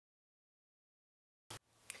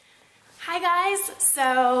Hi guys,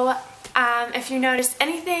 so if you noticed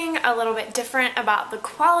anything a little bit different about the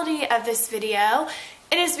quality of this video,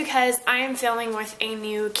 it is because I am filming with a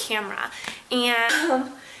new camera,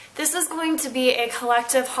 and this is going to be a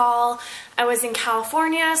collective haul. I was in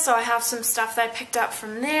California, so I have some stuff that I picked up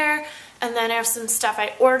from there, and then I have some stuff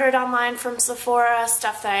I ordered online from Sephora,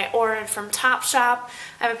 stuff that I ordered from Topshop.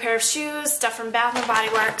 I have a pair of shoes, stuff from Bath & Body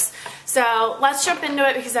Works. So let's jump into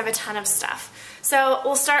it because I have a ton of stuff. So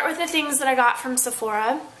we'll start with the things that I got from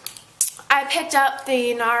Sephora. I picked up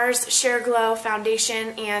the NARS Sheer Glow foundation,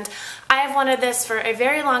 and I have wanted this for a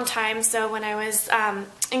very long time. So when I was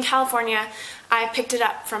in California, I picked it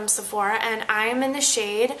up from Sephora, and I am in the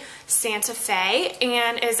shade Santa Fe,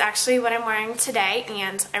 and it is actually what I'm wearing today,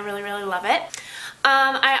 and I really, really love it.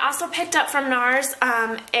 I also picked up from NARS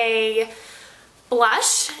a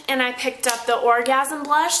blush, and I picked up the Orgasm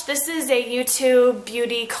blush. This is a YouTube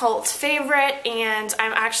beauty cult favorite, and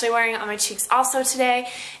I'm actually wearing it on my cheeks also today,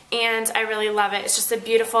 and I really love it. It's just a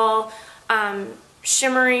beautiful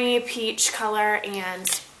shimmery peach color,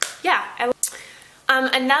 and yeah, I love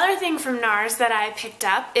it. Another thing from NARS that I picked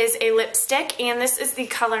up is a lipstick, and this is the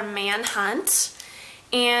color Manhunt,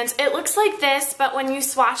 and it looks like this, but when you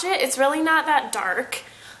swatch it, it's really not that dark,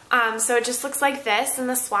 so it just looks like this in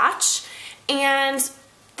the swatch. And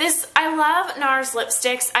this, I love NARS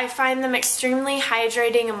lipsticks. I find them extremely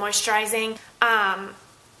hydrating and moisturizing.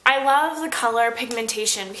 I love the color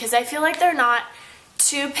pigmentation because I feel like they're not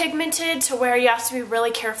too pigmented to where you have to be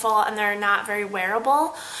really careful, and they're not very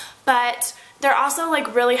wearable, but they're also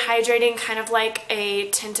like really hydrating, kind of like a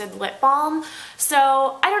tinted lip balm.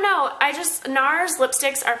 So I don't know, NARS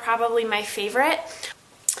lipsticks are probably my favorite.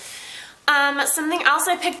 Something else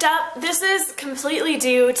I picked up, this is completely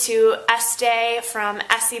due to Estee from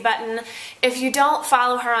Essie Button. If you don't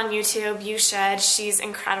follow her on YouTube, you should. She's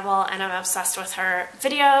incredible, and I'm obsessed with her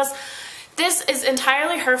videos. This is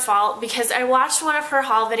entirely her fault because I watched one of her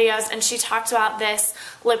haul videos and she talked about this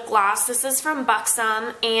lip gloss. This is from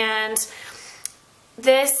Buxom, and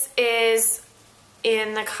this is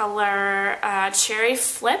in the color Cherry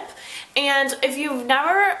Flip. And if you've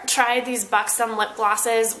never tried these Buxom lip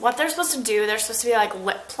glosses, what they're supposed to do, they're supposed to be like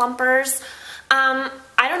lip plumpers. I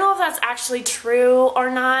don't know if that's actually true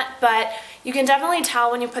or not, but you can definitely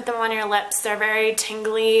tell when you put them on your lips. They're very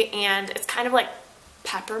tingly, and it's kind of like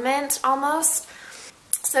peppermint almost.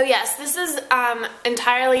 So yes, this is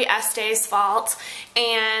entirely Estee's fault,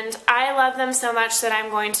 and I love them so much that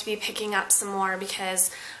I'm going to be picking up some more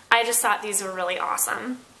because I just thought these were really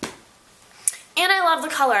awesome. And I love the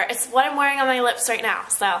color. It's what I'm wearing on my lips right now.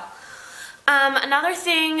 So another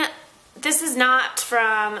thing, this is not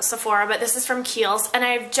from Sephora, but this is from Kiehl's, and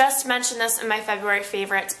I've just mentioned this in my February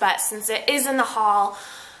favorites, but since it is in the haul,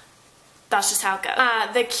 that's just how it goes.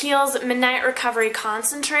 The Kiehl's Midnight Recovery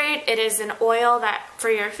Concentrate. It is an oil that for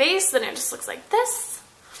your face, and it just looks like this.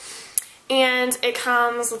 And it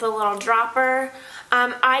comes with a little dropper.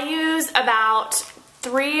 I use about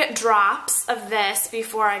 3 drops of this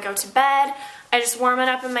before I go to bed. I just warm it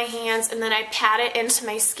up in my hands, and then I pat it into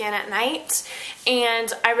my skin at night,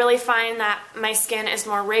 and I really find that my skin is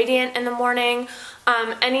more radiant in the morning.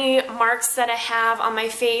 Any marks that I have on my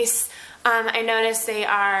face, I notice they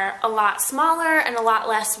are a lot smaller and a lot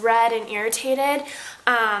less red and irritated.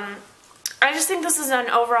 I just think this is an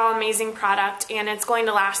overall amazing product, and it's going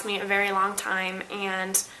to last me a very long time,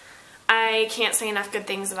 and I can't say enough good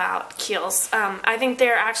things about Kiehl's. I think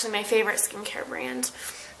they're actually my favorite skincare brand.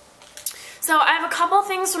 So I have a couple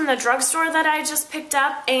things from the drugstore that I just picked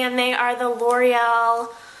up, and they are the L'Oreal,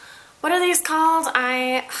 what are these called?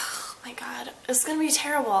 Oh my god, it's going to be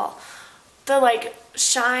terrible. The like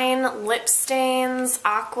Shine lip stains,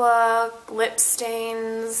 aqua lip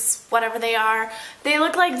stains, whatever they are. They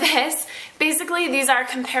look like this. Basically, these are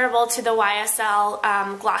comparable to the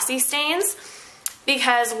YSL glossy stains,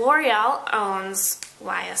 because L'Oreal owns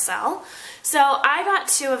YSL. So I got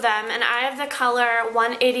 2 of them, and I have the color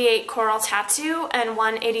 188 Coral Tattoo and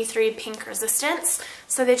 183 Pink Resistance.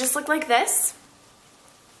 So they just look like this.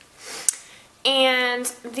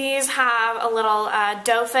 And these have a little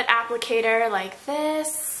doe foot applicator like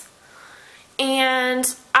this.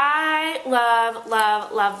 And I love,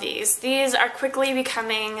 love, love these. These are quickly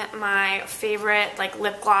becoming my favorite like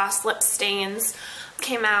lip gloss, lip stains.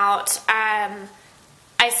 Came out.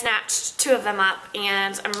 I snatched 2 of them up,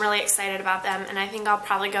 and I'm really excited about them, and I think I'll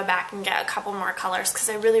probably go back and get a couple more colors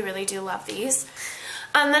because I really, really do love these.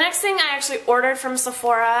 The next thing I actually ordered from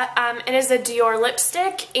Sephora, it is a Dior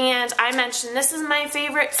lipstick, and I mentioned this is my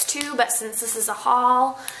favorites too, but since this is a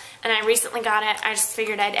haul and I recently got it, I just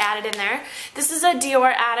figured I'd add it in there. This is a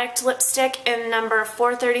Dior Addict lipstick in number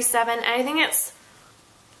 437, and I think it's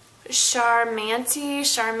Charmance,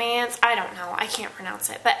 I don't know, I can't pronounce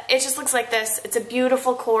it, but it just looks like this. It's a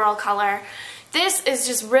beautiful coral color. This is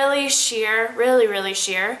just really sheer, really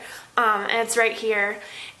sheer, and it's right here,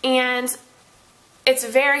 and it's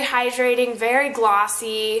very hydrating, very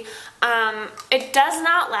glossy. It does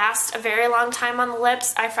not last a very long time on the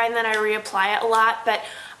lips. I find that I reapply it a lot, but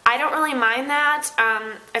I don't really mind that.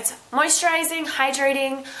 It's moisturizing,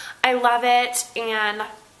 hydrating, I love it, and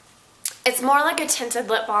it's more like a tinted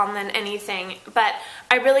lip balm than anything, but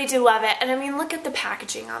I really do love it. And I mean, look at the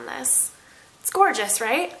packaging on this. It's gorgeous,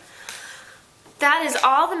 right? That is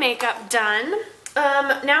all the makeup done.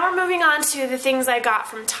 Now we're moving on to the things I got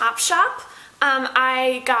from Topshop.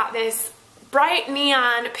 I got this bright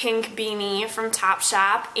neon pink beanie from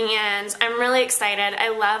Topshop, and I'm really excited. I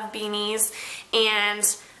love beanies. And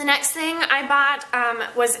the next thing I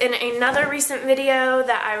bought was in another recent video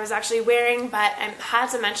that I was actually wearing, but I had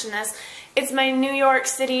to mention this. It's my New York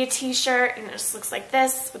City t-shirt, and it just looks like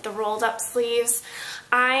this with the rolled up sleeves.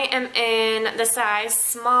 I am in the size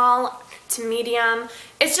small to medium.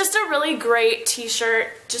 It's just a really great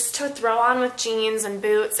t-shirt just to throw on with jeans and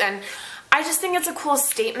boots, and I just think it's a cool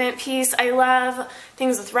statement piece. I love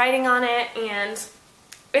things with writing on it, and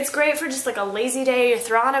it's great for just like a lazy day. You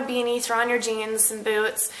throw on a beanie, throw on your jeans and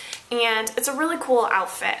boots, and it's a really cool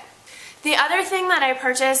outfit. The other thing that I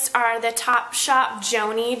purchased are the Topshop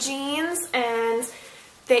Joni jeans, and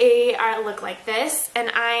they look like this,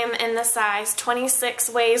 and I am in the size 26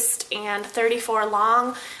 waist and 34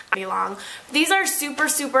 long. These are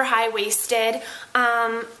super high-waisted,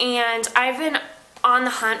 and I've been on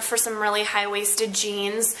the hunt for some really high-waisted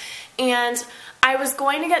jeans, and I was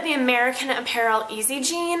going to get the American Apparel Easy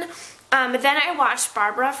Jean, but then I watched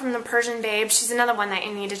Barbara from the Persian Babe. She's another one that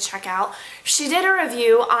you need to check out. She did a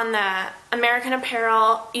review on the American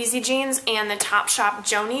Apparel Easy Jeans and the Topshop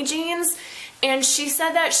Joni jeans, and she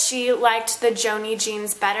said that she liked the Joni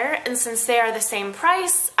jeans better, and since they are the same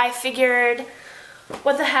price, I figured,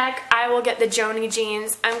 what the heck, I will get the Joni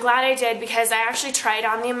jeans. I'm glad I did, because I actually tried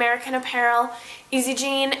on the American Apparel Easy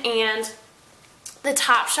Jean, and the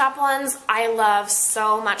Topshop ones I love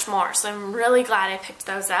so much more, so I'm really glad I picked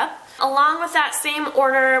those up. Along with that same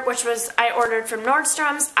order, which was I ordered from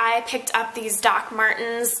Nordstrom's, I picked up these Doc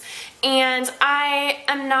Martens, and I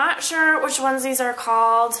am not sure which ones these are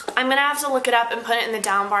called. I'm going to have to look it up and put it in the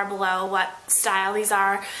down bar below what style these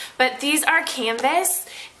are, but these are canvas,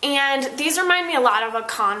 and these remind me a lot of a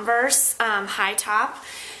Converse high top.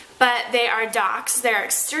 But they are Docs. They're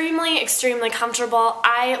extremely comfortable.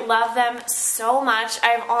 I love them so much.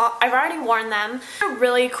 I've already worn them. They're a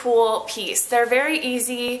really cool piece. They're very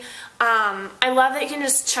easy. I love that you can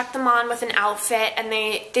just chuck them on with an outfit, and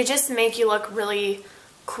they just make you look really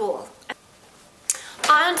cool.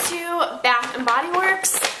 On to Bath & Body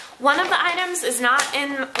Works. One of the items is not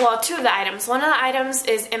in, well, two of the items. One of the items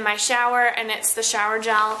is in my shower, and it's the shower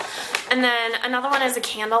gel. And then another one is a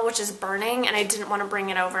candle, which is burning, and I didn't want to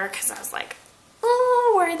bring it over because I was like,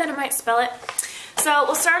 oh, worried that I might spill it. So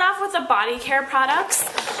we'll start off with the body care products.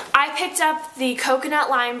 I picked up the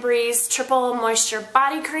Coconut Lime Breeze Triple Moisture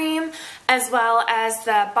Body Cream, as well as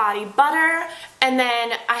the Body Butter, and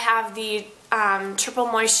then I have the Triple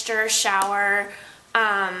Moisture Shower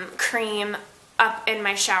Cream up in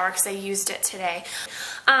my shower because I used it today.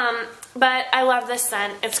 But I love this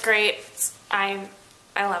scent. It's great. I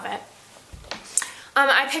love it.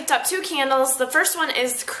 I picked up two candles. The first one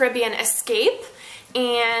is Caribbean Escape,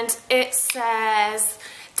 and it says,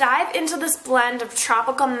 dive into this blend of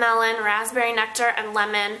tropical melon, raspberry nectar, and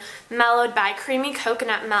lemon, mellowed by creamy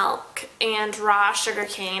coconut milk and raw sugar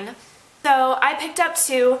cane. So I picked up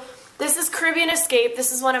two. This is Caribbean Escape.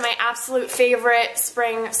 This is one of my absolute favorite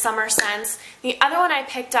spring summer scents. The other one I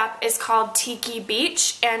picked up is called Tiki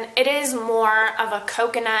Beach, and it is more of a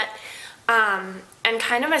coconut and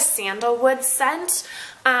kind of a sandalwood scent,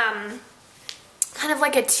 kind of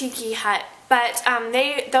like a tiki hut. But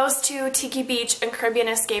those two, Tiki Beach and Caribbean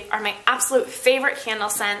Escape, are my absolute favorite candle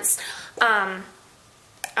scents.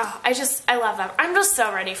 Oh, I love them. I'm just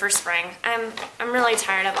so ready for spring. I'm really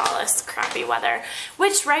tired of all this crappy weather,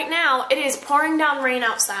 which right now it is pouring down rain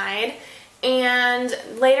outside, and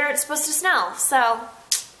later it's supposed to snow, so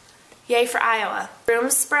yay for Iowa. Room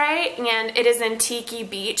spray, and it is in Tiki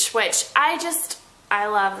Beach, which I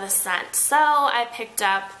love this scent, so I picked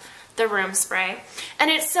up the room spray, and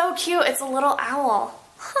it's so cute. It's a little owl.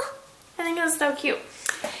 I think it was so cute.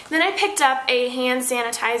 Then I picked up a hand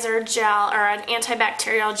sanitizer gel, or an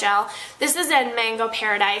antibacterial gel. This is in Mango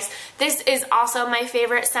Paradise. This is also my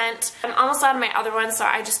favorite scent. I'm almost out of my other one, so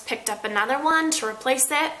I just picked up another one to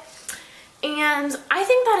replace it. And I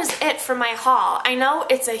think that is it for my haul. I know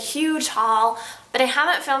it's a huge haul, but I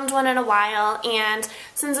haven't filmed one in a while, and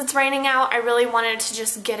since it's raining out, I really wanted to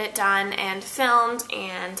just get it done and filmed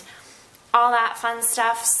and all that fun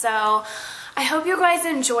stuff. So I hope you guys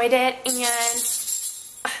enjoyed it,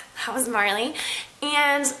 and that was Marley.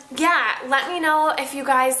 And yeah, let me know if you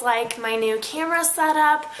guys like my new camera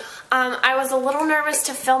setup. I was a little nervous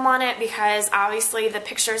to film on it because obviously the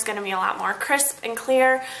picture is going to be a lot more crisp and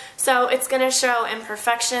clear, so it's going to show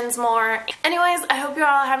imperfections more. Anyways, I hope you're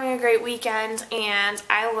all having a great weekend, and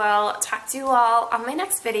I will talk to you all on my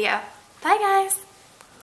next video. Bye guys!